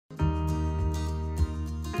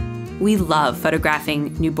We love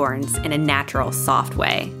photographing newborns in a natural, soft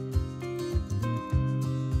way.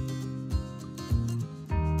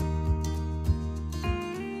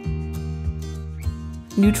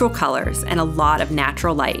 Neutral colors and a lot of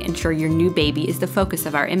natural light ensure your new baby is the focus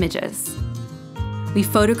of our images. We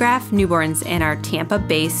photograph newborns in our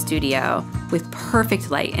Tampa-based studio with perfect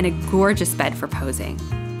light and a gorgeous bed for posing.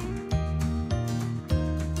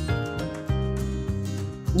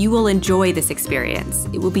 You will enjoy this experience.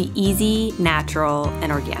 It will be easy, natural,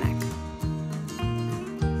 and organic.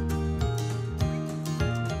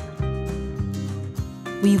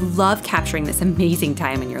 We love capturing this amazing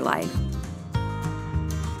time in your life.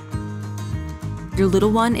 Your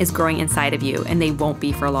little one is growing inside of you, and they won't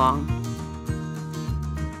be for long.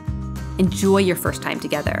 Enjoy your first time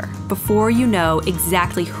together before you know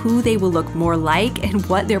exactly who they will look more like and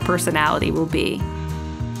what their personality will be.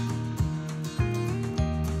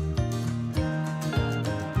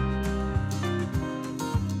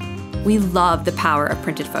 We love the power of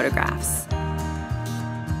printed photographs.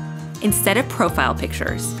 Instead of profile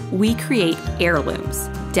pictures, we create heirlooms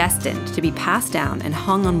destined to be passed down and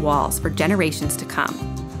hung on walls for generations to come.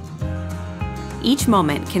 Each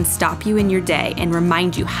moment can stop you in your day and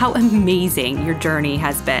remind you how amazing your journey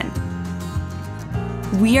has been.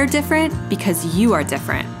 We are different because you are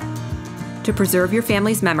different. To preserve your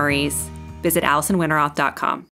family's memories, visit AlisonWinterroth.com.